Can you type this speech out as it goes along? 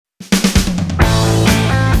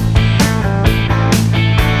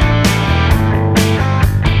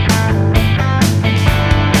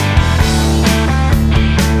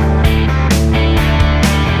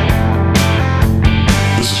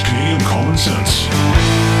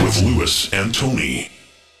Tony.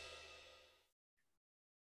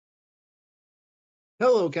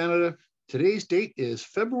 Hello, Canada. Today's date is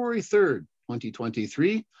February 3rd,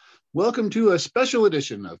 2023. Welcome to a special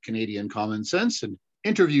edition of Canadian Common Sense, an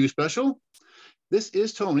interview special. This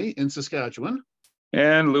is Tony in Saskatchewan.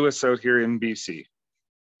 And Lewis out here in BC.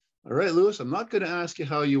 All right, Lewis, I'm not going to ask you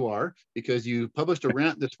how you are because you published a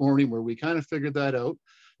rant this morning where we kind of figured that out.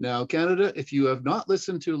 Now, Canada, if you have not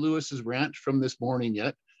listened to Lewis's rant from this morning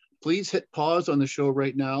yet, please hit pause on the show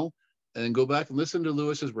right now and go back and listen to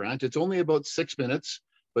Lewis's rant. It's only about 6 minutes,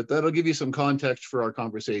 but that'll give you some context for our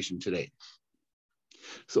conversation today.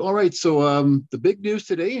 So, all right, so the big news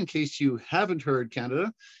today, in case you haven't heard,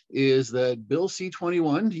 Canada, is that Bill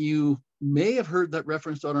C-21, you may have heard that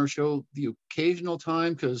referenced on our show the occasional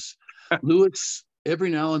time, because Lewis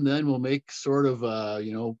every now and then will make sort of,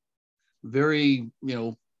 very,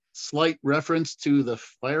 slight reference to the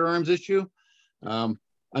firearms issue.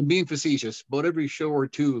 I'm being facetious. About every show or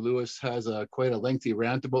two, Lewis has quite a lengthy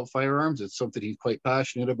rant about firearms. It's something he's quite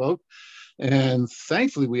passionate about. And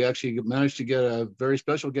thankfully, we actually managed to get a very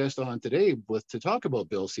special guest on today to talk about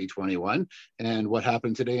Bill C-21 and what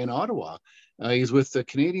happened today in Ottawa. He's with the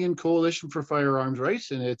Canadian Coalition for Firearms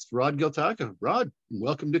Rights, and it's Rod Giltaca. Rod,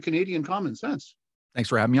 welcome to Canadian Common Sense. Thanks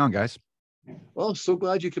for having me on, guys. Well, so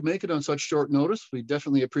glad you could make it on such short notice. We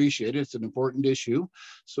definitely appreciate it. It's an important issue.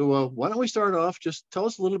 So why don't we start off? Just tell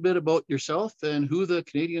us a little bit about yourself and who the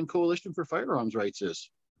Canadian Coalition for Firearms Rights is.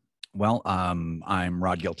 Well, I'm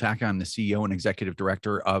Rod Giltaca. I'm the CEO and Executive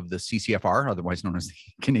Director of the CCFR, otherwise known as the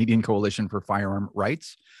Canadian Coalition for Firearm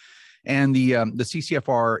Rights. And the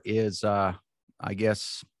CCFR is, I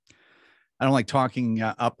guess, I don't like talking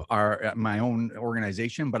up my own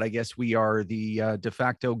organization, but I guess we are the de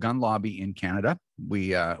facto gun lobby in Canada.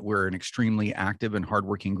 We're an extremely active and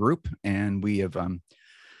hardworking group, and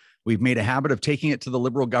we've made a habit of taking it to the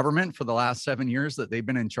Liberal government for the last 7 years that they've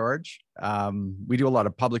been in charge. We do a lot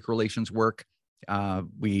of public relations work.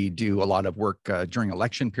 We do a lot of work during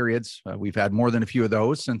election periods. We've had more than a few of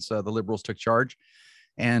those since the Liberals took charge.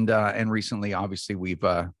 And recently, obviously, we've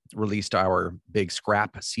released our big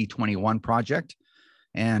scrap C-21 project.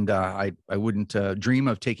 And I wouldn't dream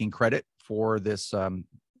of taking credit for this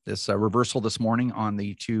reversal this morning on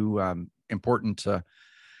the two important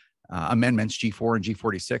amendments, G4 and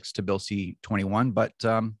G46 to Bill C-21. But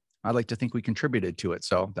I'd like to think we contributed to it.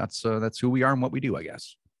 So that's who we are and what we do, I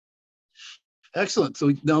guess. Excellent.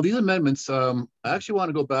 So now these amendments, I actually want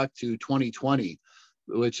to go back to 2020,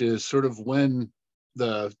 which is sort of when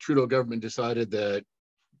the Trudeau government decided that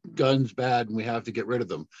guns bad and we have to get rid of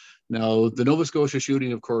them. Now, the Nova Scotia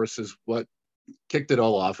shooting, of course, is what kicked it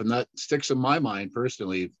all off. And that sticks in my mind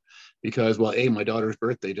personally, because, well, A, my daughter's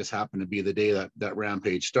birthday just happened to be the day that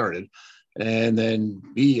rampage started. And then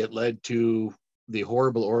B, it led to the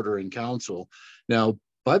horrible order in council. Now,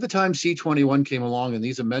 by the time C-21 came along and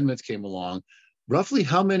these amendments came along, roughly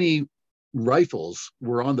how many rifles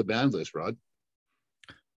were on the ban list, Rod?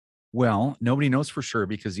 Well, nobody knows for sure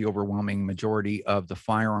because the overwhelming majority of the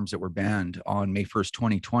firearms that were banned on May 1st,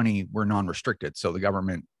 2020 were non-restricted. So the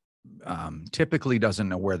government typically doesn't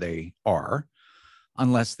know where they are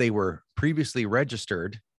unless they were previously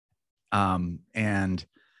registered. And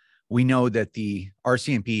we know that the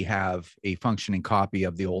RCMP have a functioning copy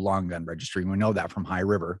of the old long gun registry. We know that from High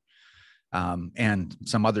River and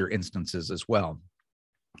some other instances as well.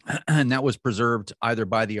 And that was preserved either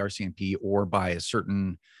by the RCMP or by a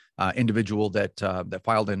certain individual that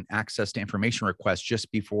filed an access to information request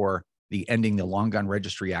just before the ending the Long Gun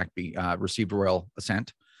Registry Act received royal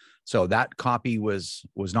assent. So that copy was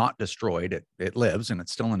not destroyed. It lives and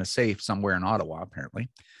it's still in a safe somewhere in Ottawa,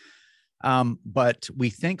 apparently. But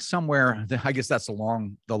we think somewhere, I guess that's the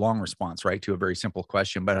long response, right, to a very simple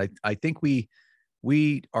question. But I think we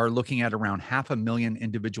are looking at around 500,000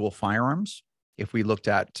 individual firearms if we looked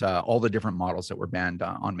at all the different models that were banned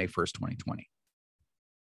on May 1st, 2020.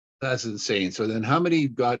 That's insane. So then how many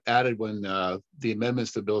got added when the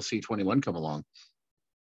amendments to Bill C-21 come along?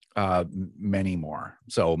 Many more.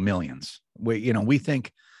 So millions. We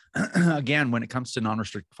think, again, when it comes to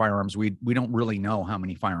non-restricted firearms, we don't really know how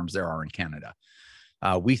many firearms there are in Canada.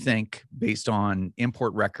 We think based on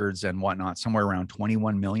import records and whatnot, somewhere around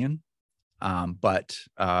 21 million. But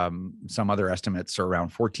some other estimates are around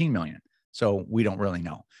 14 million. So we don't really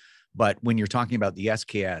know. But when you're talking about the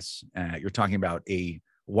SKS, you're talking about a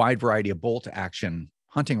wide variety of bolt action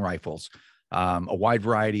hunting rifles, a wide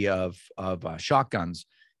variety of shotguns.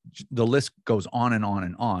 The list goes on and on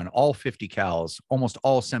and on. All 50 cals, almost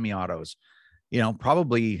all semi-autos.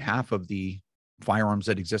 Probably half of the firearms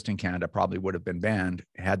that exist in Canada probably would have been banned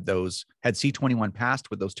had C-21 passed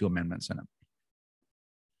with those two amendments in it.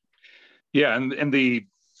 Yeah, and the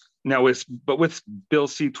now with Bill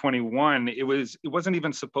C-21, it wasn't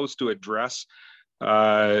even supposed to address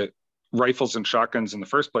rifles and shotguns in the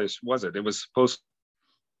first place, was it? It was supposed to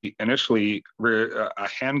be initially a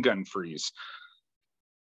handgun freeze.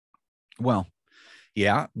 Well,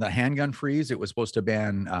 yeah, the handgun freeze. It was supposed to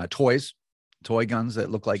ban toy guns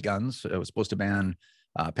that look like guns. It was supposed to ban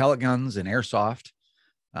pellet guns and airsoft.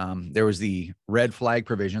 There was the red flag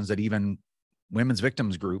provisions that even women's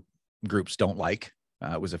victims groups don't like.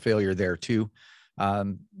 It was a failure there too.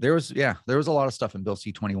 There was a lot of stuff in Bill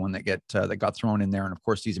C-21 that got thrown in there. And of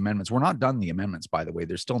course, these amendments, we're not done the amendments, by the way.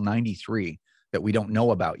 There's still 93 that we don't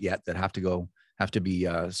know about yet that have to be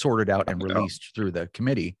sorted out and released through the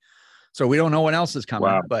committee. So we don't know what else is coming.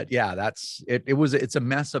 Wow. But yeah, it's a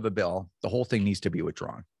mess of a bill. The whole thing needs to be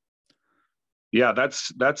withdrawn. Yeah,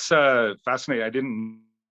 that's fascinating. I didn't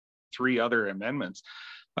 3 other amendments.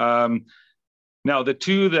 Now the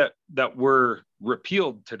 2 that were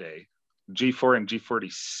repealed today, G4 and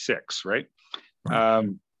G46, right?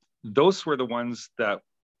 Those were the ones that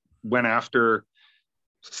went after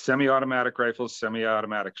semi-automatic rifles,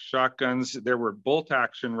 semi-automatic shotguns. There were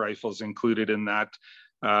bolt-action rifles included in that.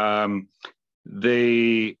 I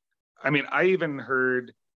even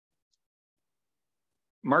heard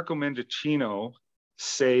Marco Mendicino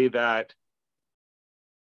say that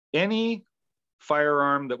any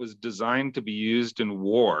firearm that was designed to be used in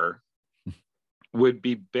war would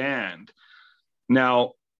be banned.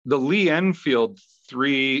 Now, the Lee Enfield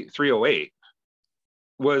 308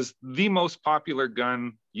 was the most popular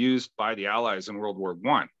gun used by the Allies in World War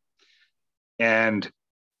I. And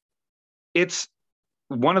it's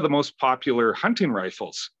one of the most popular hunting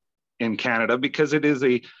rifles in Canada because it is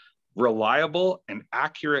a reliable and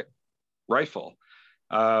accurate rifle.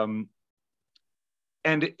 And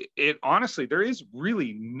it honestly, there is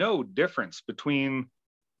really no difference between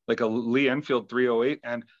like a Lee Enfield 308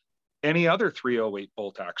 and any other 308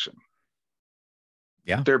 bolt action.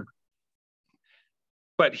 Yeah.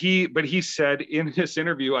 But he said in this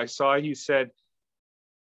interview, he said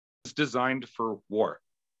it's designed for war.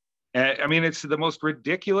 And I mean, it's the most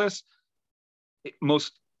ridiculous,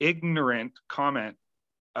 most ignorant comment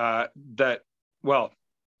coming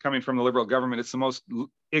from the Liberal government, it's the most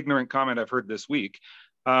ignorant comment I've heard this week.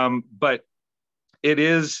 But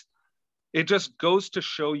it just goes to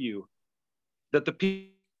show you that the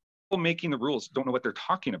people making the rules don't know what they're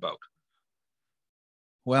talking about.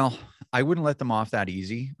 Well, I wouldn't let them off that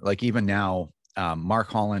easy. Like even now, Mark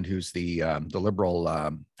Holland, who's the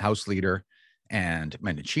Liberal House leader, and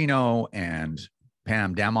Mendicino and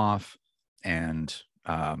Pam Damoff and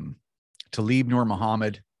Talib Nur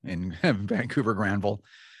Muhammad in Vancouver Granville,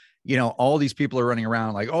 all these people are running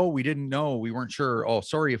around like, oh, we didn't know, we weren't sure. Oh,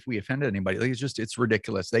 sorry if we offended anybody. Like, it's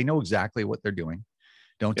ridiculous. They know exactly what they're doing.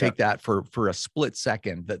 Don't take that for a split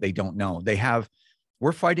second that they don't know.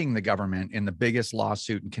 We're fighting the government in the biggest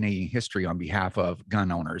lawsuit in Canadian history on behalf of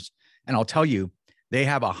gun owners. And I'll tell you, they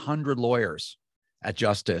have 100 lawyers at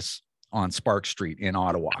Justice on Spark Street in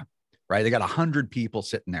Ottawa, right? They got 100 people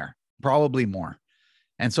sitting there, probably more.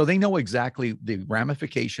 And so they know exactly the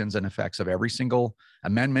ramifications and effects of every single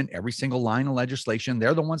amendment, every single line of legislation.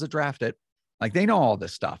 They're the ones that draft it. Like they know all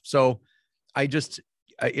this stuff. So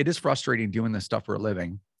it is frustrating doing this stuff for a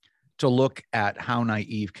living to look at how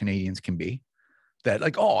naive Canadians can be, that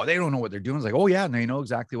like, oh, they don't know what they're doing. It's like, oh yeah, and they know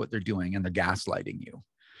exactly what they're doing and they're gaslighting you.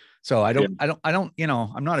 So I'm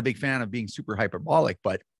not a big fan of being super hyperbolic,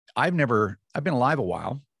 but I've been alive a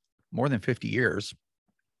while, more than 50 years,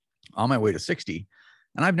 on my way to 60.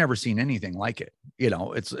 And I've never seen anything like it.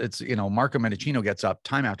 It's Marco Mendicino gets up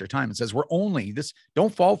time after time and says,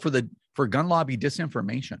 don't fall for gun lobby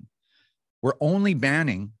disinformation. We're only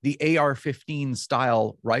banning the AR-15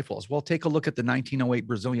 style rifles. Well, take a look at the 1908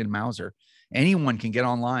 Brazilian Mauser. Anyone can get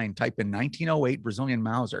online, type in 1908 Brazilian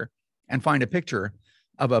Mauser and find a picture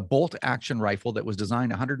of a bolt action rifle that was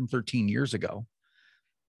designed 113 years ago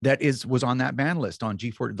that was on that ban list on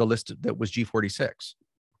G40, the list that was G46.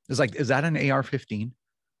 It's like, is that an AR-15?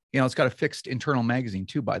 It's got a fixed internal magazine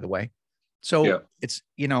too, by the way. So it's,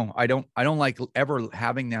 I don't like ever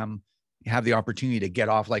having them have the opportunity to get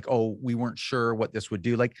off like, oh, we weren't sure what this would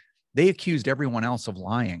do. Like they accused everyone else of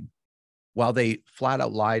lying while they flat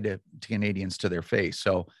out lied to Canadians to their face.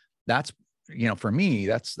 So that's, for me,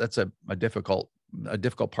 that's a difficult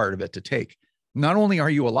part of it to take. Not only are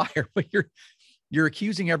you a liar, but you're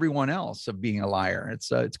accusing everyone else of being a liar.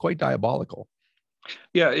 It's quite diabolical.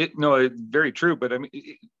 Yeah, very true. But I mean,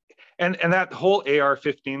 and that whole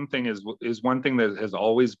AR-15 thing is one thing that has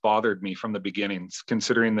always bothered me from the beginnings,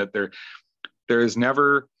 considering that there is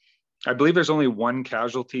never, I believe there's only one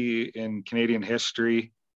casualty in Canadian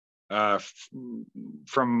history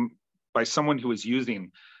from by someone who was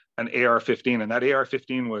using an AR-15, and that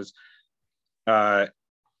AR-15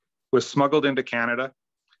 was smuggled into Canada,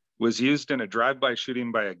 was used in a drive-by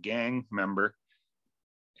shooting by a gang member,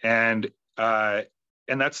 and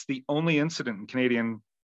that's the only incident in Canadian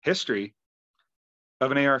history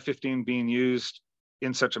of an AR-15 being used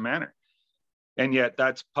in such a manner. And yet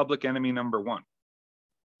that's public enemy number one.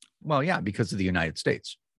 Well, yeah, because of the United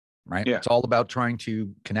States, right? Yeah. It's all about trying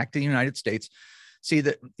to connect the United States. See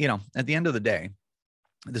that, at the end of the day,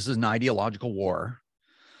 this is an ideological war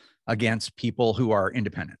against people who are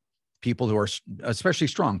independent, people who are especially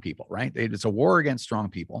strong people, right? It's a war against strong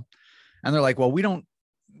people. And they're like, well, we don't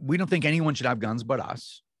think anyone should have guns but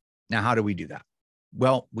us. Now, how do we do that?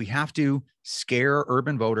 Well, we have to scare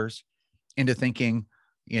urban voters into thinking,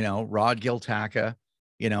 Rod Giltaca,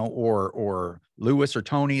 or Lewis or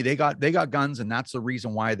Tony, they got guns, and that's the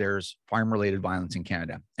reason why there's firearm-related violence in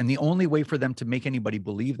Canada. And the only way for them to make anybody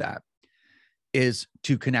believe that is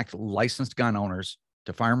to connect licensed gun owners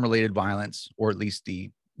to firearm-related violence, or at least the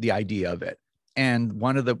idea of it. And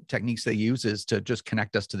one of the techniques they use is to just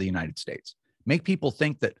connect us to the United States, make people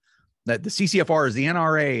think that the CCFR is the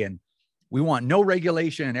NRA and we want no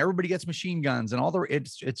regulation, everybody gets machine guns and all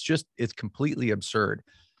it's completely absurd.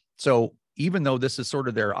 So even though this is sort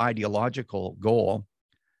of their ideological goal,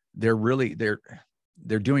 they're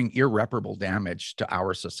doing irreparable damage to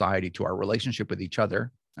our society, to our relationship with each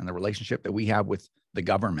other and the relationship that we have with the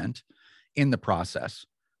government in the process,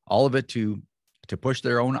 all of it to push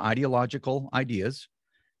their own ideological ideas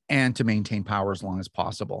and to maintain power as long as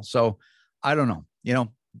possible. So I don't know,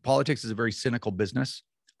 politics is a very cynical business.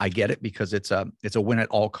 I get it, because it's a win at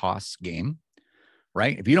all costs game,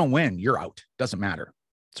 right? If you don't win, you're out. Doesn't matter.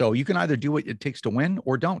 So you can either do what it takes to win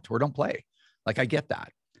or don't play. Like, I get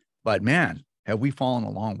that, but man, have we fallen a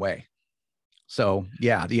long way. So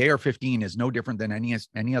yeah, the AR-15 is no different than any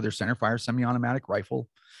other centerfire semi-automatic rifle.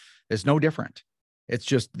 It's no different. It's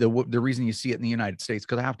just the reason you see it in the United States,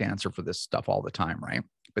 because I have to answer for this stuff all the time, right?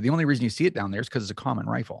 But the only reason you see it down there is because it's a common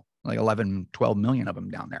rifle, like 11, 12 million of them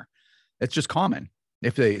down there. It's just common.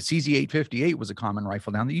 If the CZ-858 was a common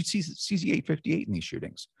rifle down there, you'd see CZ-858 in these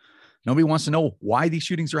shootings. Nobody wants to know why these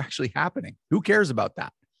shootings are actually happening. Who cares about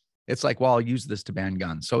that? It's like, well, I'll use this to ban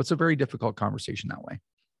guns. So it's a very difficult conversation that way.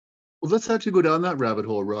 Well, let's actually go down that rabbit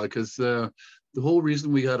hole, Rod, because the whole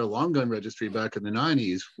reason we had a long gun registry back in the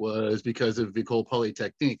 90s was because of École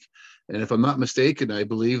Polytechnique. And if I'm not mistaken, I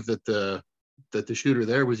believe that the shooter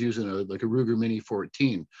there was using a Ruger Mini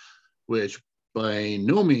 14, which by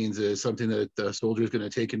no means is something that the soldier is going to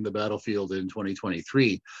take into the battlefield in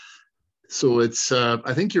 2023. So it's,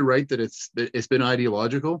 I think you're right that it's been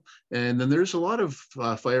ideological. And then there's a lot of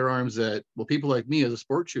firearms that, well, people like me as a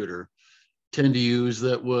sport shooter tend to use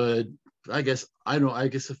that would, I guess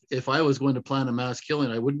if I was going to plan a mass killing,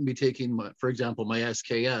 I wouldn't be taking, for example, my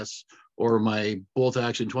SKS or my Bolt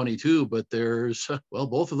Action 22, but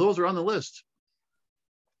both of those are on the list.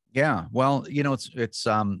 Yeah. Well, it's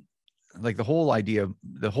like the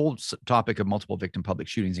whole topic of multiple victim public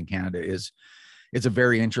shootings in Canada it's a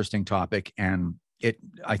very interesting topic. And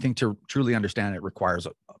I think to truly understand it requires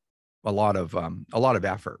a lot of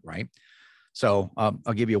effort. Right. So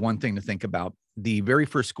I'll give you one thing to think about. The very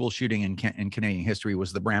first school shooting in Canadian history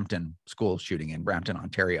was the Brampton school shooting in Brampton,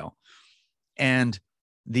 Ontario. And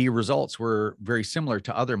the results were very similar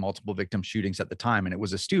to other multiple victim shootings at the time. And it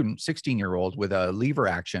was a student, 16-year-old, with a lever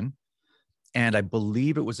action. And I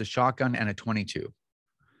believe it was a shotgun and a 22.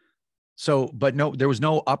 So, but no, there was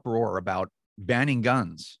no uproar about banning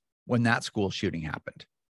guns when that school shooting happened,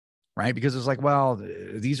 right? Because it's like, well,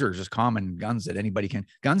 these are just common guns that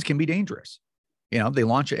guns can be dangerous. They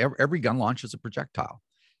launch, every gun launches a projectile,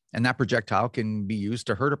 and that projectile can be used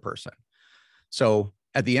to hurt a person. So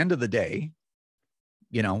at the end of the day,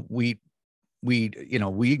 we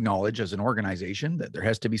acknowledge as an organization that there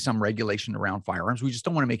has to be some regulation around firearms. We just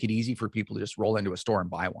don't want to make it easy for people to just roll into a store and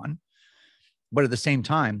buy one. But at the same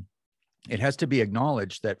time, it has to be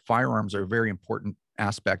acknowledged that firearms are a very important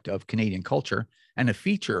aspect of Canadian culture and a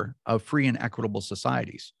feature of free and equitable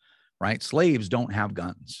societies, right? Slaves don't have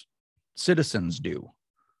guns. Citizens do,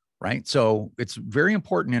 right? So it's very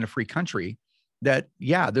important in a free country that,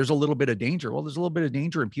 yeah, there's a little bit of danger. Well, there's a little bit of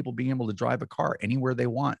danger in people being able to drive a car anywhere they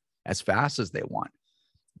want, as fast as they want.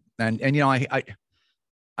 And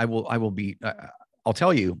I'll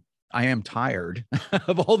tell you, I am tired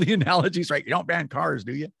of all the analogies, right? You don't ban cars,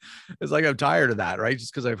 do you? It's like, I'm tired of that, right?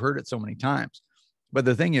 Just because I've heard it so many times. But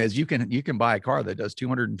the thing is, you can buy a car that does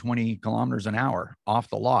 220 kilometers an hour off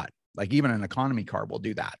the lot. Like even an economy car will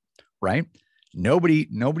do that, right?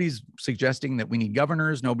 Nobody's suggesting that we need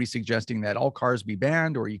governors. Nobody's suggesting that all cars be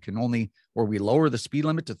banned, or we lower the speed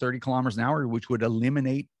limit to 30 kilometers an hour, which would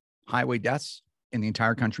eliminate highway deaths in the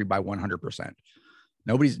entire country by 100%.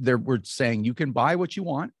 Nobody's there. We're saying you can buy what you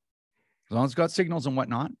want, as long as it's got signals and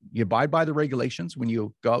whatnot. You abide by the regulations. When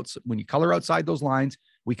you go out, when you color outside those lines,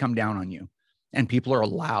 we come down on you, and people are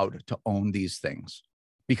allowed to own these things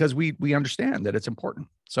because we understand that it's important.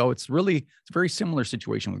 So it's a very similar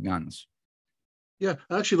situation with guns. Yeah,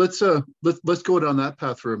 actually, let's go down that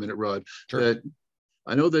path for a minute, Rod. Sure.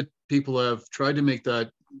 I know that people have tried to make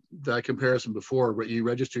that comparison before, where you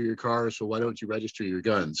register your car, so why don't you register your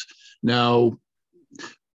guns? Now,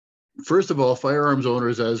 first of all, firearms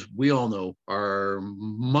owners, as we all know, are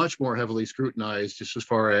much more heavily scrutinized just as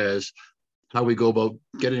far as how we go about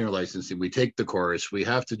getting our licensing. We take the course, we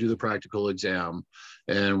have to do the practical exam,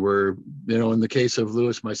 and we're, in the case of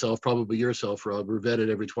Lewis, myself, probably yourself, Rob, we're vetted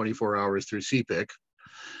every 24 hours through CPIC.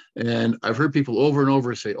 And I've heard people over and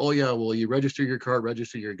over say, oh yeah, well, you register your car,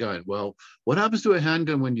 register your gun. Well, what happens to a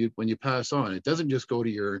handgun when you pass on? It doesn't just go to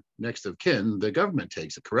your next of kin, the government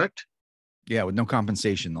takes it, correct? Yeah, with no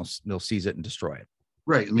compensation, they'll seize it and destroy it.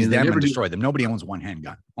 Right. I mean, they never destroy them. Nobody owns one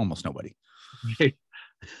handgun. Almost nobody.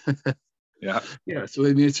 Yeah. Yeah. So,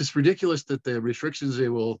 I mean, it's just ridiculous that the restrictions they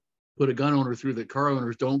will put a gun owner through that car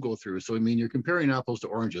owners don't go through. So, I mean, you're comparing apples to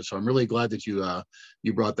oranges. So I'm really glad that you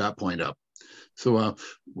brought that point up. So,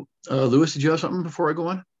 Lewis, did you have something before I go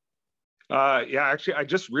on? Yeah, actually, I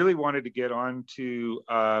just really wanted to get on to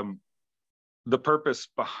the purpose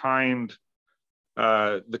behind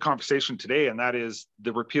the conversation today, and that is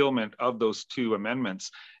the repealment of those two amendments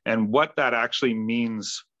and what that actually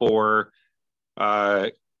means for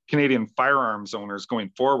Canadian firearms owners going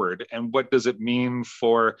forward, and what does it mean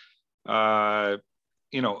for our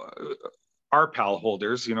PAL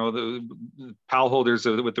holders, the PAL holders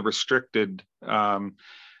with the restricted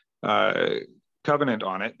covenant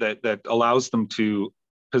on it that allows them to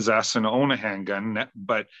possess and own a handgun,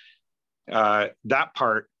 but that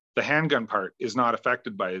part, the handgun part, is not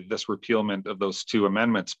affected by this repealment of those two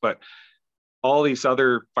amendments. But all these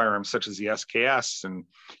other firearms, such as the SKS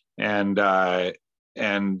and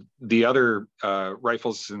the other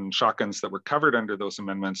rifles and shotguns that were covered under those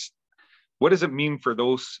amendments, what does it mean for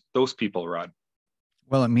those people, Rod?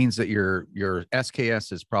 Well, it means that your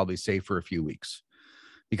SKS is probably safe for a few weeks,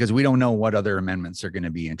 because we don't know what other amendments they're going to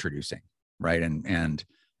be introducing, right? And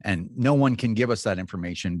no one can give us that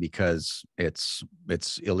information because it's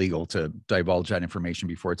illegal to divulge that information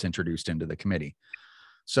before it's introduced into the committee.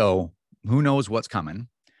 So who knows what's coming?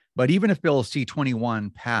 But even if Bill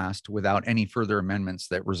C-21 passed without any further amendments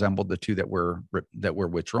that resembled the two that were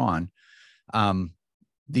withdrawn,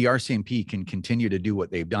 the RCMP can continue to do what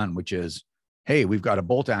they've done, which is, hey, we've got a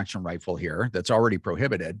bolt action rifle here that's already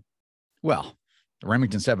prohibited. Well, the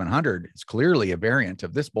Remington 700 is clearly a variant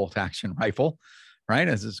of this bolt action rifle, right?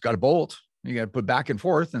 As it's got a bolt, you got to put back and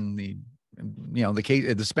forth, and the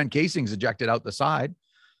spent casings ejected out the side.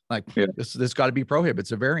 Like, yeah. This got to be prohibited.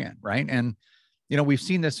 It's a variant, right? And we've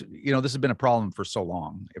seen this. This has been a problem for so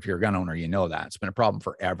long. If you're a gun owner, that it's been a problem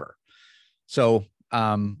forever. So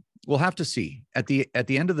we'll have to see. At the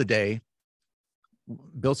end of the day,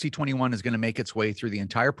 Bill C-21 is going to make its way through the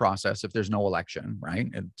entire process if there's no election, right?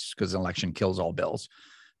 It's because an election kills all bills.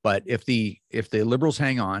 But if the Liberals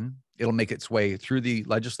hang on, it'll make its way through the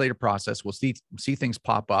legislative process. We'll see things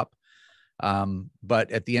pop up.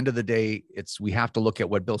 But at the end of the day, we have to look at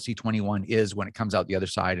what Bill C-21 is when it comes out the other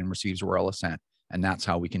side and receives royal assent. And that's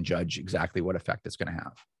how we can judge exactly what effect it's going to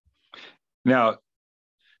have. Now,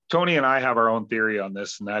 Tony and I have our own theory on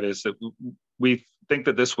this, and that is that we think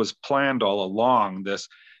that this was planned all along, this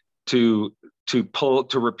to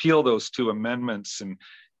repeal those two amendments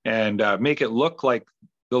and make it look like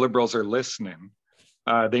the Liberals are listening.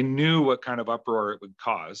 They knew what kind of uproar it would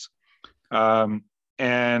cause.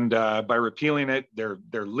 And by repealing it,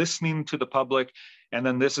 they're listening to the public, and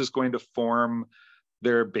then this is going to form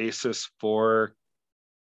their basis for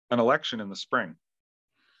an election in the spring,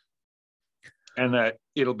 and that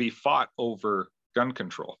it'll be fought over gun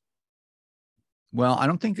control. Well, I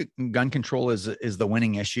don't think gun control is the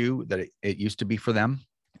winning issue that it used to be for them.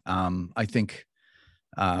 I think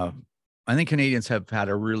Canadians have had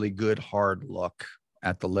a really good hard look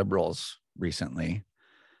at the Liberals recently,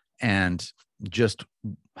 and just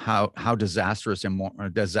how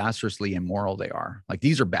disastrously immoral they are. Like,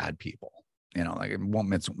 these are bad people. Like, I won't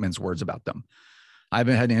mince words about them. I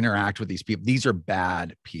haven't had to interact with these people. These are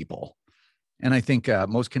bad people, and I think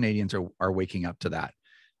most Canadians are waking up to that.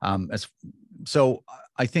 So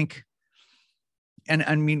I think and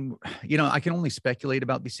I mean, I can only speculate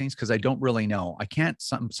about these things because I don't really know. I can't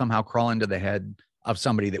somehow crawl into the head of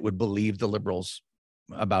somebody that would believe the Liberals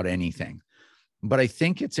about anything. But I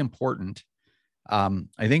think it's important. I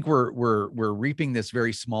think we're reaping this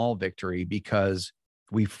very small victory because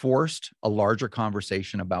we forced a larger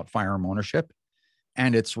conversation about firearm ownership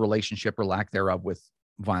and its relationship or lack thereof with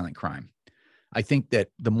violent crime. I think that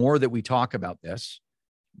the more that we talk about this,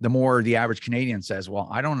 the more the average Canadian says, well,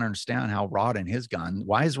 I don't understand how Rod and his gun,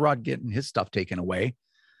 why is Rod getting his stuff taken away?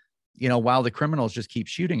 While the criminals just keep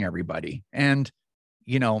shooting everybody. And,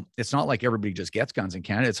 it's not like everybody just gets guns in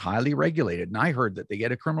Canada. It's highly regulated. And I heard that they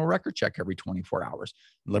get a criminal record check every 24 hours.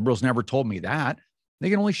 Liberals never told me that. They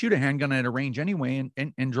can only shoot a handgun at a range anyway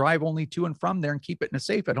and drive only to and from there and keep it in a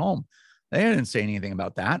safe at home. They didn't say anything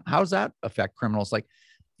about that. How does that affect criminals? Like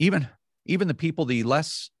even the people, the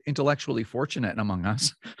less intellectually fortunate among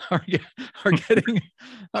us are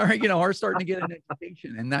starting to get an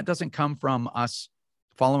education. And that doesn't come from us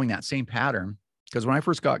following that same pattern. Because when I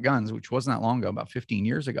first got guns, which wasn't that long ago, about 15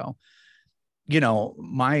 years ago,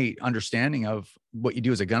 my understanding of what you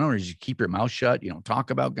do as a gun owner is you keep your mouth shut. You don't talk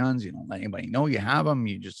about guns. You don't let anybody know you have them.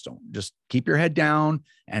 You just keep your head down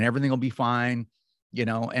and everything will be fine.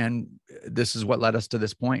 And this is what led us to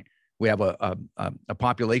this point. We have a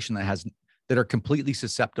population that are completely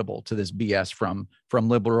susceptible to this BS from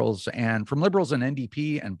liberals and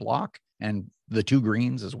NDP and Bloc and the two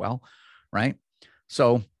Greens as well. Right.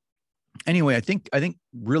 So anyway, I think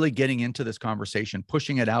really getting into this conversation,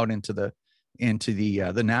 pushing it out into the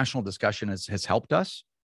national discussion has helped us.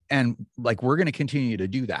 And like, we're going to continue to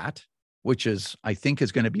do that, which I think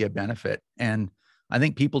is going to be a benefit. And I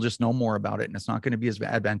think people just know more about it and it's not going to be as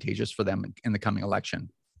advantageous for them in the coming election.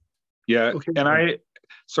 Yeah. Okay. And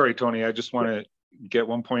sorry, Tony, I just want to get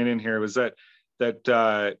one point in here was that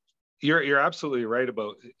you're absolutely right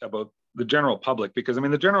about the general public, because I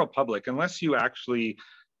mean, the general public, unless you actually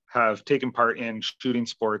have taken part in shooting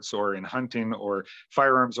sports or in hunting or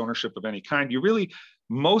firearms ownership of any kind,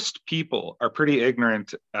 most people are pretty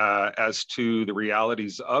ignorant as to the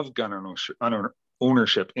realities of gun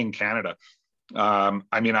ownership in Canada.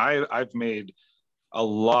 I mean, I've made a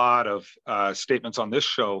lot of statements on this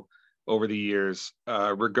show over the years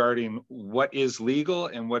regarding what is legal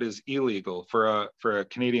and what is illegal for a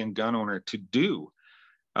Canadian gun owner to do.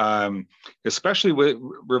 Especially with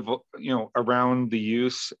around the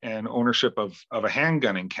use and ownership of a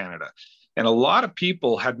handgun in Canada. And a lot of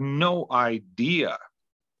people had no idea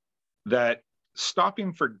that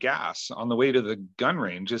stopping for gas on the way to the gun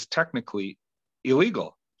range is technically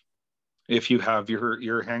illegal if you have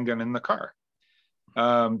your handgun in the car.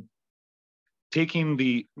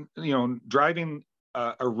 Driving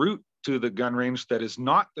a route to the gun range that is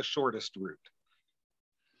not the shortest route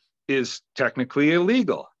is technically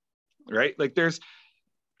illegal, right? Like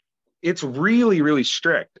it's really, really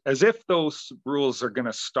strict, as if those rules are going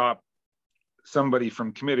to stop somebody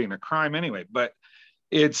from committing a crime anyway. But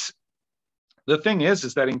the thing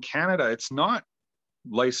is that in Canada, it's not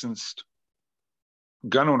licensed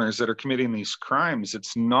gun owners that are committing these crimes.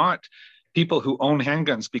 It's not people who own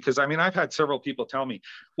handguns, because I mean, I've had several people tell me,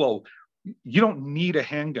 well, you don't need a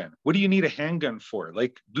handgun. What do you need a handgun for?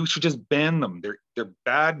 Like, we should just ban them. They're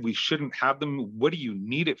bad. We shouldn't have them. What do you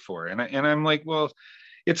need it for? And I'm like, well,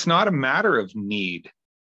 it's not a matter of need,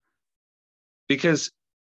 because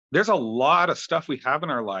there's a lot of stuff we have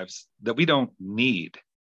in our lives that we don't need.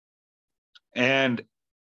 And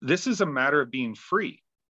this is a matter of being free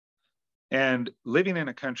and living in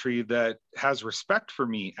a country that has respect for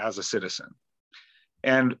me as a citizen.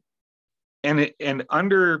 And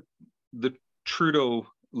under the Trudeau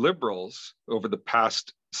Liberals over the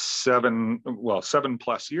past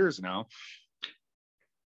 7+ years now,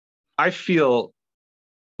 I feel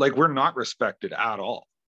like we're not respected at all.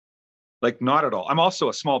 Like, not at all. I'm also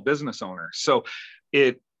a small business owner. So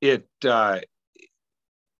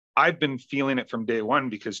I've been feeling it from day one,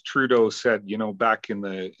 because Trudeau said, back in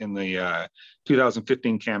the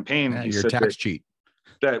 2015 campaign, he said tax cheat.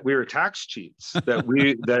 That we were tax cheats,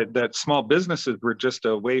 that small businesses were just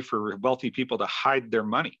a way for wealthy people to hide their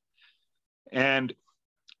money. And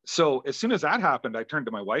so as soon as that happened, I turned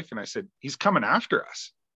to my wife and I said, he's coming after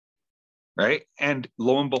us, right? And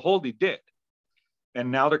lo and behold, he did.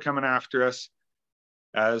 And now they're coming after us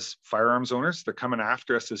as firearms owners. They're coming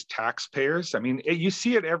after us as taxpayers. I mean, you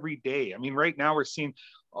see it every day. I mean, right now we're seeing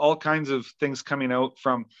all kinds of things coming out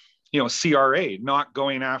from, CRA not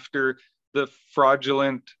going after the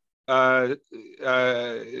fraudulent COVID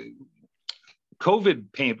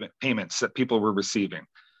payments that people were receiving.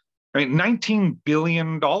 I mean, $19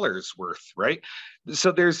 billion worth, right?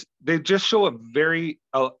 So they just show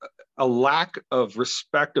a a lack of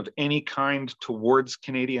respect of any kind towards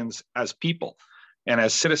Canadians as people and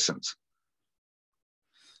as citizens.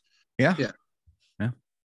 Yeah. Yeah. Yeah.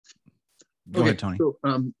 Go ahead, Tony. So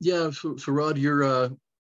Rod, your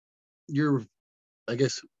I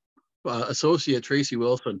guess associate Tracy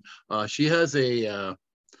Wilson, she has a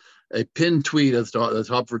pinned tweet at the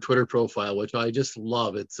top of her Twitter profile, which I just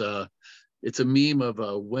love. It's a meme of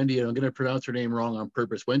Wendy, and I'm going to pronounce her name wrong on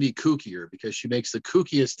purpose, Wendy Kookier, because she makes the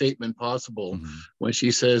kookiest statement possible when she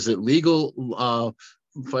says that legal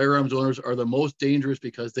firearms owners are the most dangerous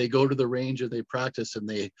because they go to the range and they practice, and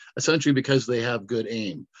they essentially because they have good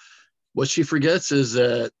aim. What she forgets is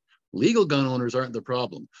that legal gun owners aren't the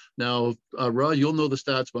problem. Now, Rod, you'll know the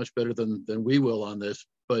stats much better than we will on this,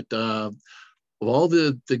 but of all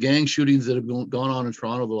the gang shootings that have gone on in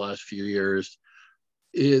Toronto the last few years,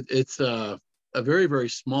 it's a very, very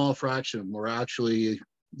small fraction were actually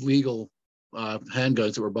legal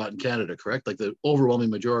handguns that were bought in Canada, correct? Like the overwhelming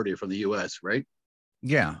majority are from the US, right?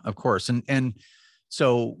 Yeah, of course. And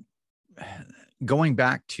so going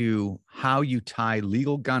back to how you tie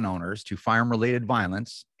legal gun owners to firearm-related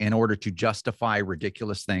violence in order to justify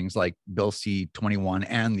ridiculous things like Bill C-21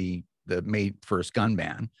 and the May 1st gun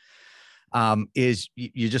ban, is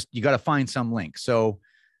you got to find some link. So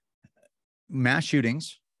mass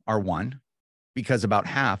shootings are one, because about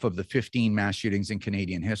half of the 15 mass shootings in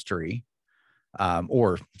Canadian history,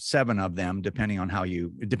 or 7 of them, depending on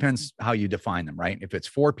it depends how you define them, right? If it's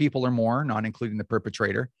 4 people or more, not including the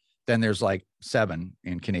perpetrator, then there's like 7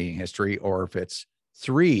 in Canadian history. Or if it's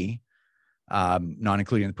 3, not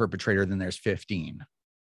including the perpetrator, then there's 15.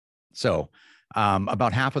 So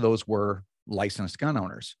about half of those were licensed gun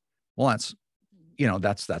owners. Well, that's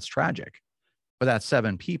tragic. But that's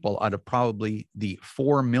 7 people out of probably the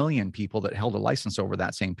 4 million people that held a license over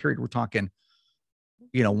that same period. We're talking,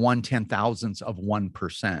 1/10,000th of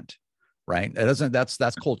 1%, right?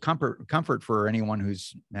 That's cold comfort for anyone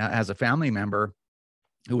has a family member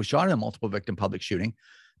who was shot in a multiple victim public shooting.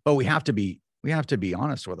 But we have to be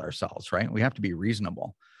honest with ourselves, right? We have to be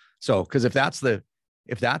reasonable. So, because if that's the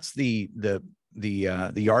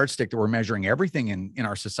yardstick that we're measuring everything in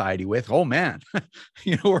our society with, oh man,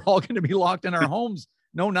 we're all going to be locked in our homes,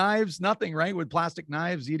 no knives, nothing, right? With plastic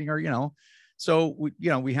knives, eating our, so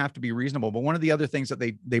we have to be reasonable. But one of the other things that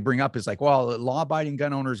they bring up is like, well, law-abiding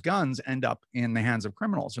gun owners' guns end up in the hands of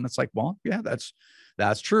criminals. And it's like, well, yeah,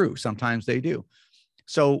 that's true. Sometimes they do.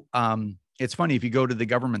 So it's funny, if you go to the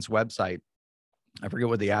government's website, I forget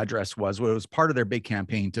what the address was. Well, it was part of their big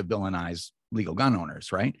campaign to villainize legal gun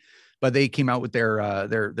owners, right? But they came out with their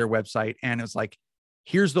website, and it's like,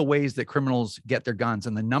 here's the ways that criminals get their guns.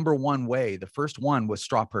 And the number one way, the first one was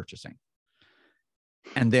straw purchasing,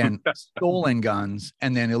 and then stolen guns,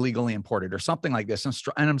 and then illegally imported or something like this. And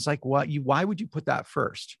I'm just like, why would you put that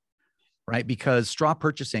first? Right? Because straw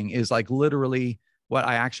purchasing is like literally what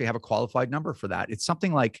I actually have a qualified number for that. It's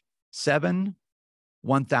something like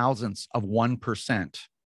 7/1000ths of 1%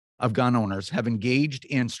 of gun owners have engaged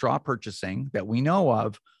in straw purchasing that we know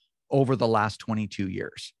of over the last 22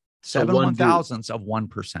 years. 7/1000ths of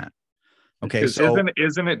 1%. Okay. So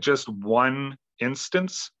isn't it just one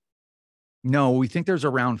instance? No, we think there's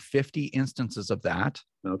around 50 instances of that.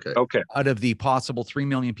 Okay. Out of the possible 3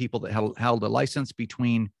 million people that held a license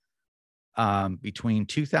between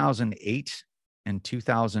 2008 and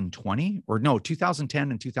 2020, or no, 2010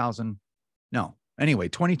 and 2000. No, anyway,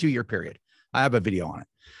 22-year period. I have a video on it.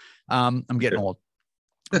 I'm getting old,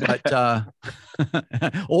 but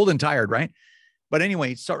old and tired, right? But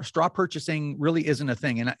anyway, straw purchasing really isn't a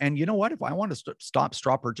thing. And you know what? If I want to stop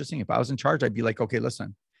straw purchasing, if I was in charge, I'd be like, okay,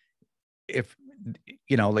 listen, if,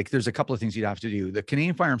 like there's a couple of things you'd have to do. The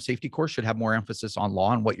Canadian Firearm Safety Course should have more emphasis on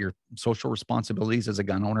law and what your social responsibilities as a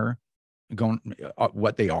gun owner,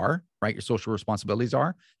 what they are, right? Your social responsibilities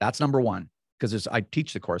are. That's number one. Because I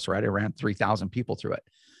teach the course, right? I ran 3,000 people through it.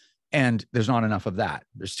 And there's not enough of that.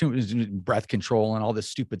 There's too much breath control and all this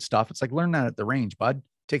stupid stuff. It's like, learn that at the range, bud.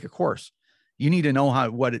 Take a course. You need to know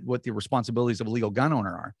what the responsibilities of a legal gun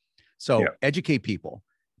owner are. So educate people.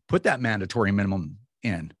 Put that mandatory minimum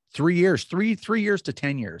in 3 years. 3 years to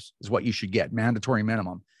 10 years is what you should get, mandatory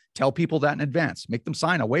minimum. Tell people that in advance. Make them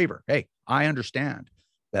sign a waiver. Hey, I understand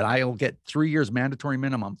that I'll get 3 years mandatory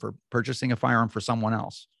minimum for purchasing a firearm for someone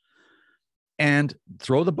else. And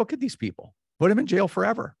throw the book at these people. Put them in jail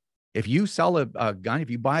forever. If you sell a gun,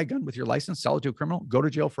 if you buy a gun with your license, sell it to a criminal, go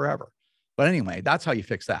to jail forever. But anyway, that's how you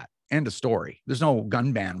fix that. End of story. There's no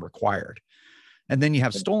gun ban required. And then you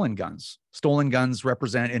have stolen guns. Stolen guns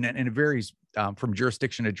represent, and it varies from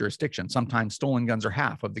jurisdiction to jurisdiction. Sometimes stolen guns are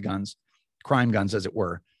half of the guns, crime guns, as it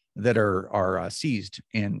were, that are seized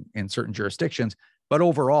in certain jurisdictions. But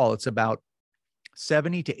overall, it's about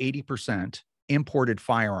 70 to 80% imported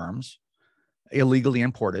firearms, illegally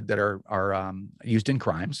imported, that are used in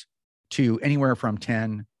crimes, to anywhere from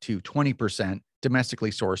 10 to 20% domestically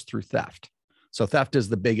sourced through theft. So theft is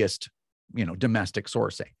the biggest, domestic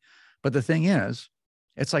sourcing. But the thing is,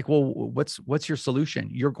 it's like, well, what's your solution?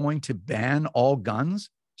 You're going to ban all guns,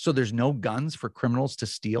 so there's no guns for criminals to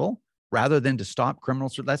steal, rather than to stop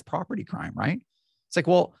criminals. That's property crime, right? It's like,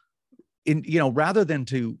 well, rather than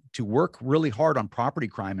to work really hard on property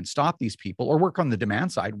crime and stop these people, or work on the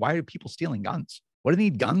demand side, why are people stealing guns? What do they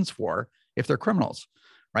need guns for if they're criminals,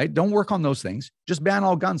 right? Don't work on those things. Just ban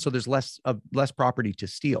all guns, so there's less property to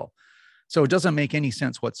steal. So it doesn't make any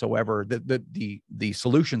sense whatsoever. The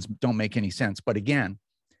solutions don't make any sense. But again,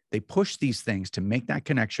 they push these things to make that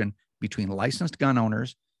connection between licensed gun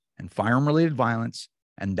owners and firearm-related violence,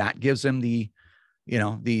 and that gives them the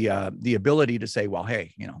ability to say, well,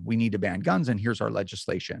 hey, we need to ban guns, and here's our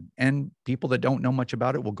legislation. And people that don't know much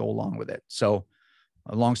about it will go along with it. So,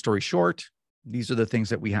 long story short, these are the things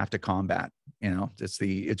that we have to combat.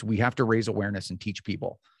 We have to raise awareness and teach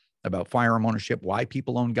people about firearm ownership, why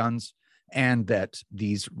people own guns, and that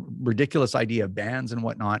these ridiculous idea of bans and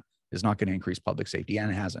whatnot is not going to increase public safety, and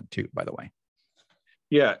it hasn't too, by the way.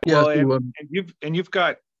 Yeah. Well, and you've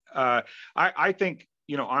got, I think,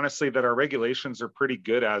 honestly, that our regulations are pretty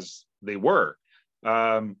good as they were.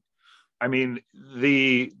 I mean,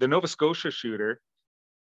 the Nova Scotia shooter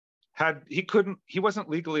he wasn't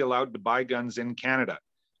legally allowed to buy guns in Canada,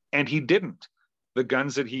 and he didn't. The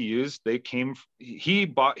guns that he used, he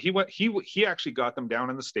actually got them down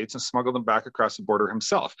in the States and smuggled them back across the border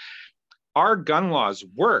himself. Our gun laws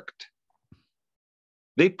worked.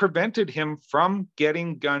 They prevented him from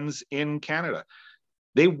getting guns in Canada.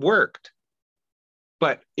 They worked.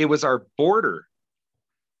 But it was our border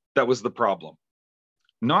that was the problem,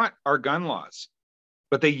 not our gun laws.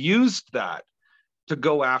 But they used that to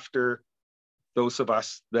go after those of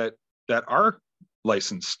us that are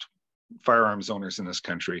licensed firearms owners in this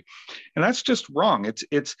country. And that's just wrong.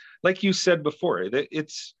 It's like you said before,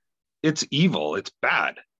 it's evil. It's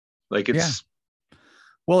bad. Like it's. Yeah.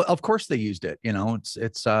 Well, of course they used it.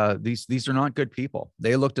 These are not good people.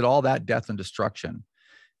 They looked at all that death and destruction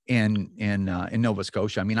in Nova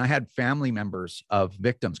Scotia. I mean, I had family members of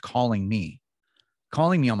victims calling me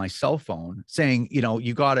on my cell phone saying,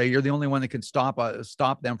 you're the only one that can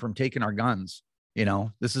stop them from taking our guns.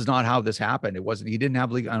 This is not how this happened. It wasn't, you didn't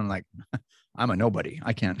have legal. I'm like, I'm a nobody.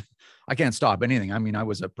 I can't stop anything. I mean, I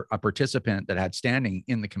was a participant that had standing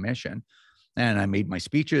in the commission, and I made my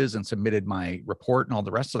speeches and submitted my report and all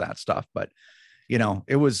the rest of that stuff. But,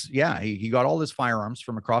 it was, he got all his firearms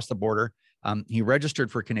from across the border. He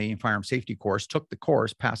registered for Canadian Firearm Safety course, took the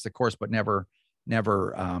course, passed the course, but never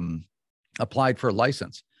applied for a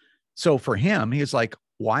license. So for him, he's like,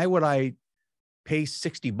 why would I pay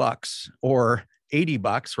 $60 or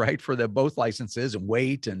 $80, right, for both licenses and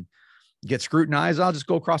wait and get scrutinized? I'll just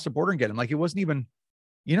go across the border and get them. Like, it wasn't even,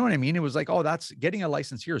 you know what I mean? It was like, oh, that's getting a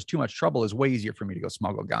license here is too much trouble. It's way easier for me to go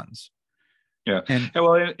smuggle guns. Yeah. And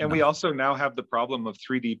we also now have the problem of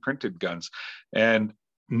 3D printed guns, and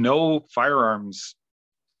no firearms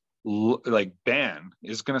ban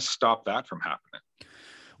is going to stop that from happening.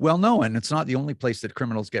 Well, no, and it's not the only place that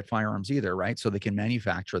criminals get firearms either, right? So they can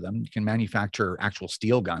manufacture them. You can manufacture actual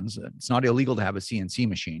steel guns. It's not illegal to have a CNC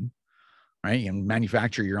machine, right? You can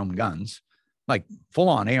manufacture your own guns, like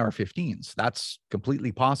full-on AR-15s. That's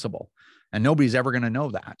completely possible, and nobody's ever going to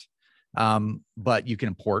know that. But you can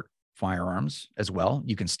import firearms as well.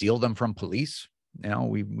 You can steal them from police.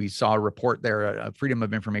 We saw a report there, a Freedom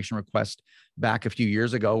of Information request back a few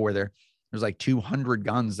years ago, where there's like 200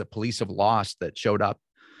 guns that police have lost that showed up,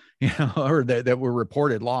 or that were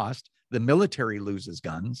reported lost. The military loses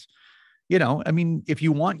guns. I mean, if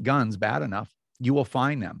you want guns bad enough, you will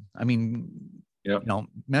find them. I mean,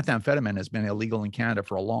 methamphetamine has been illegal in Canada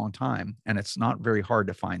for a long time, and it's not very hard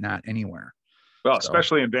to find that anywhere. Well,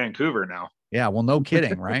 especially in Vancouver now. Yeah, well, no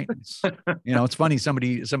kidding, right? It's funny.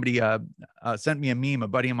 Somebody sent me a meme. A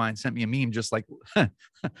buddy of mine sent me a meme just like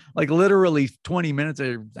literally 20 minutes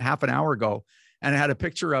or half an hour ago, and it had a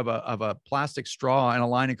picture of a plastic straw and a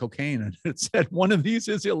line of cocaine, and it said one of these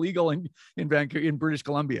is illegal in Vancouver, in British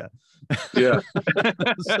Columbia. Yeah,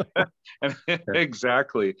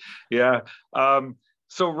 exactly. Yeah.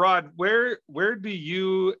 So Rod, where do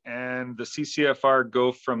you and the CCFR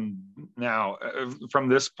go from now, from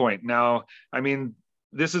this point? Now, I mean,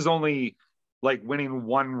 this is only like winning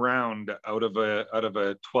one round out of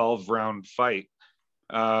a 12-round fight.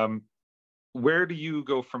 Where do you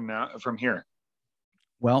go from here?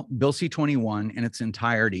 Well, Bill C-21 in its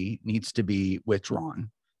entirety needs to be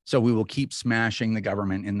withdrawn. So we will keep smashing the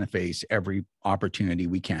government in the face every opportunity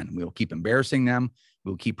we can. We will keep embarrassing them.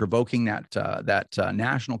 We'll keep provoking that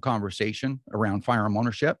national conversation around firearm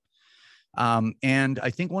ownership. And I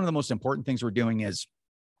think one of the most important things we're doing is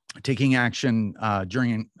taking action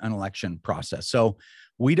during an election process. So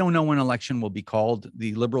we don't know when election will be called.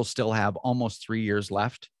 The Liberals still have almost 3 years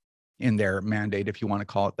left in their mandate, if you want to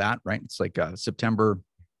call it that, right? It's like September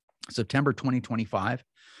 2025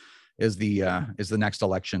 is the next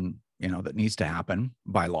election, that needs to happen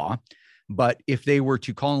by law. But if they were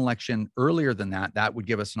to call an election earlier than that, that would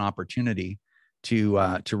give us an opportunity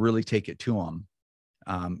to really take it to them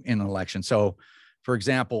in an election. So, for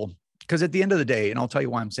example, because at the end of the day, and I'll tell you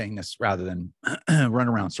why I'm saying this rather than run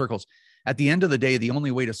around circles, at the end of the day, the only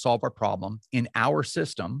way to solve our problem in our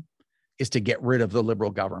system is to get rid of the Liberal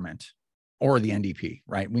government or the NDP,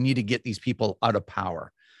 right? We need to get these people out of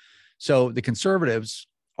power. So the Conservatives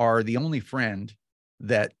are the only friend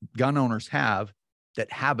that gun owners have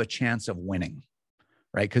that have a chance of winning,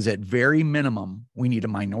 right? Because at very minimum, we need a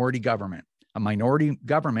minority government. A minority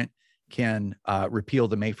government can repeal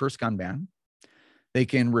the May 1st gun ban. They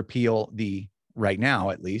can repeal right now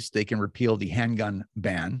at least, they can repeal the handgun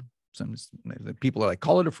ban. Some people are like,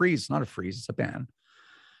 call it a freeze. It's not a freeze, it's a ban.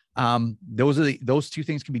 Those two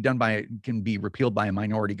things can be repealed by a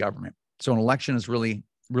minority government. So an election is really,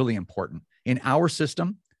 really important. In our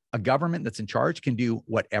system, a government that's in charge can do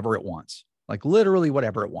whatever it wants, like literally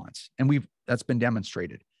whatever it wants. And that's been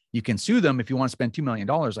demonstrated. You can sue them if you want to spend $2 million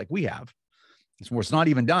like we have. It's not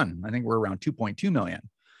even done. I think we're around 2.2 million.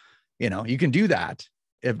 You can do that.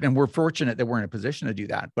 And we're fortunate that we're in a position to do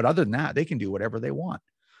that. But other than that, they can do whatever they want.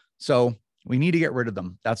 So we need to get rid of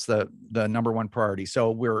them. That's the number one priority.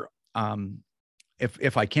 So we're,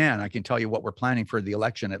 if I can tell you what we're planning for the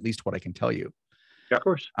election, at least what I can tell you. Yeah, of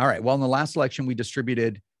course. All right. Well, in the last election, we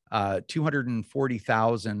distributed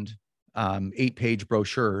 240,000 8-page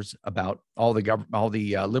brochures about all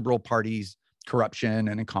the Liberal parties' corruption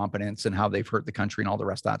and incompetence and how they've hurt the country and all the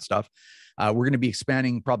rest of that stuff. We're going to be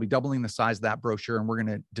expanding, probably doubling the size of that brochure, and we're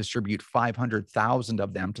going to distribute 500,000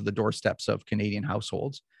 of them to the doorsteps of Canadian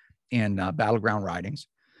households in battleground ridings.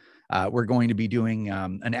 We're going to be doing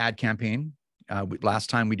an ad campaign. Last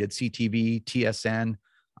time we did CTV, TSN,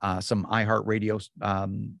 some iHeartRadio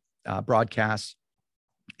broadcasts,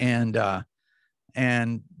 and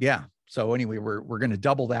yeah. So anyway, we're going to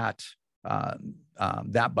double that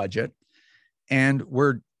budget, and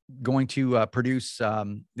we're going to produce.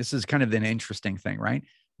 This is kind of an interesting thing, right?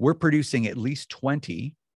 We're producing at least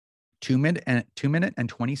 20 2-minute and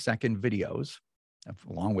 20-second videos,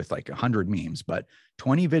 along with like 100 memes, but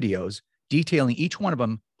 20 videos detailing each one of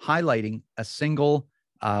them, highlighting a single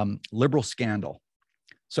Liberal scandal.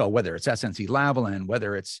 So whether it's SNC-Lavalin,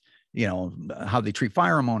 whether it's, how they treat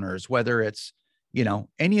firearm owners, whether it's,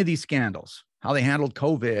 any of these scandals, how they handled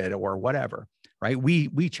COVID or whatever, right?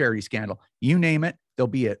 We charity scandal, you name it, there'll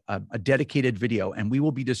be a dedicated video, and we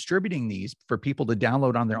will be distributing these for people to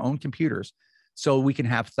download on their own computers. So we can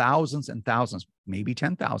have thousands and thousands, maybe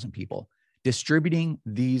 10,000 people distributing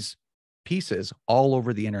these pieces all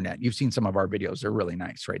over the internet. You've seen some of our videos. They're really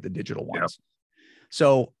nice, right? The digital ones. Yep.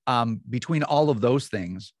 So between all of those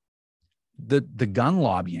things, the gun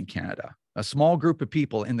lobby in Canada, a small group of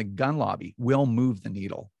people in the gun lobby will move the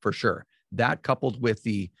needle for sure. That coupled with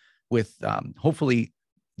hopefully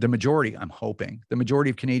the majority, I'm hoping the majority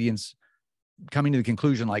of Canadians coming to the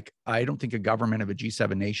conclusion, like, I don't think a government of a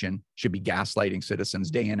G7 nation should be gaslighting citizens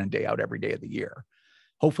day in and day out every day of the year.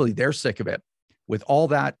 Hopefully they're sick of it. With all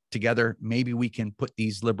that together, maybe we can put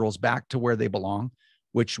these Liberals back to where they belong,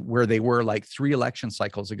 where they were like 4 election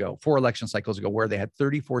cycles ago, where they had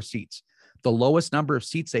 34 seats, the lowest number of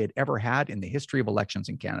seats they had ever had in the history of elections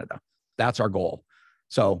in Canada. That's our goal.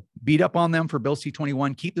 So beat up on them for Bill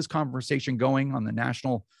C-21, keep this conversation going on the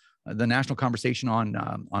national conversation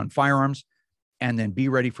on firearms, and then be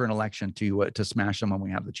ready for an election to smash them when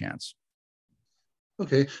we have the chance.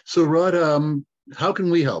 Okay. So Rod, how can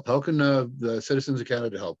we help? How can the citizens of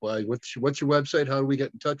Canada help? What's your website? How do we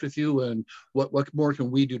get in touch with you? And what more can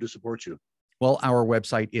we do to support you? Well, our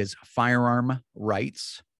website is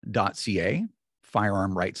firearmrights.ca,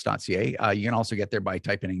 firearmrights.ca. You can also get there by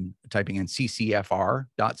typing in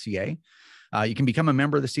ccfr.ca. You can become a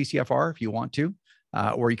member of the CCFR if you want to,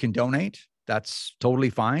 or you can donate. That's totally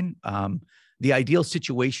fine. The ideal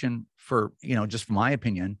situation for, just from my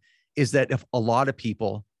opinion, is that if a lot of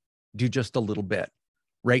people do just a little bit.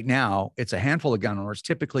 Right now, it's a handful of gun owners,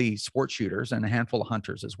 typically sport shooters, and a handful of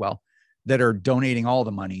hunters as well, that are donating all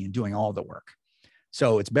the money and doing all the work.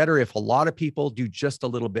 So it's better if a lot of people do just a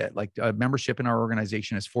little bit. Like a membership in our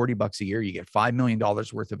organization is $40 a year. You get $5 million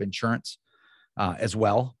worth of insurance as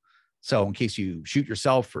well. So in case you shoot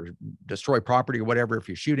yourself or destroy property or whatever, if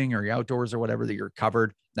you're shooting or you're outdoors or whatever, that you're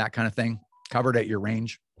covered, that kind of thing, covered at your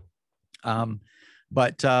range.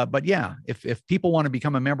 But yeah, if people want to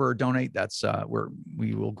become a member or donate, that's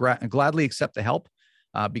we will gladly accept the help,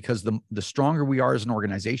 because the stronger we are as an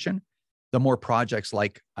organization, the more projects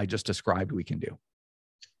like I just described we can do.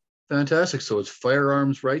 Fantastic. So it's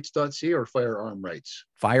firearmsrights.ca or firearm rights?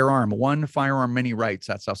 One firearm, many rights.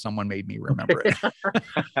 That's how someone made me remember it.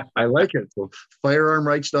 I like it. So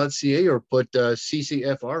firearmrights.ca, or put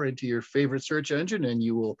CCFR into your favorite search engine and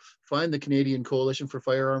you will find the Canadian Coalition for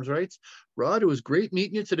Firearms Rights. Rod, it was great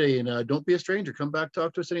meeting you today, and don't be a stranger. Come back,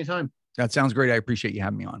 talk to us anytime. That sounds great. I appreciate you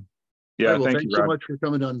having me on. Yeah, right, well, thank thanks you, so Rod. much for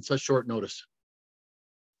coming on such short notice.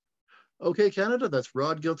 Okay, Canada, that's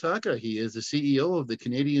Rod Giltaca. He is the CEO of the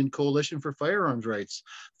Canadian Coalition for Firearms Rights.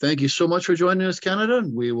 Thank you so much for joining us, Canada,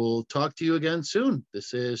 and we will talk to you again soon.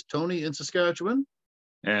 This is Tony in Saskatchewan.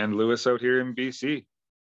 And Lewis out here in BC.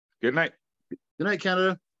 Good night. Good night,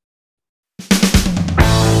 Canada.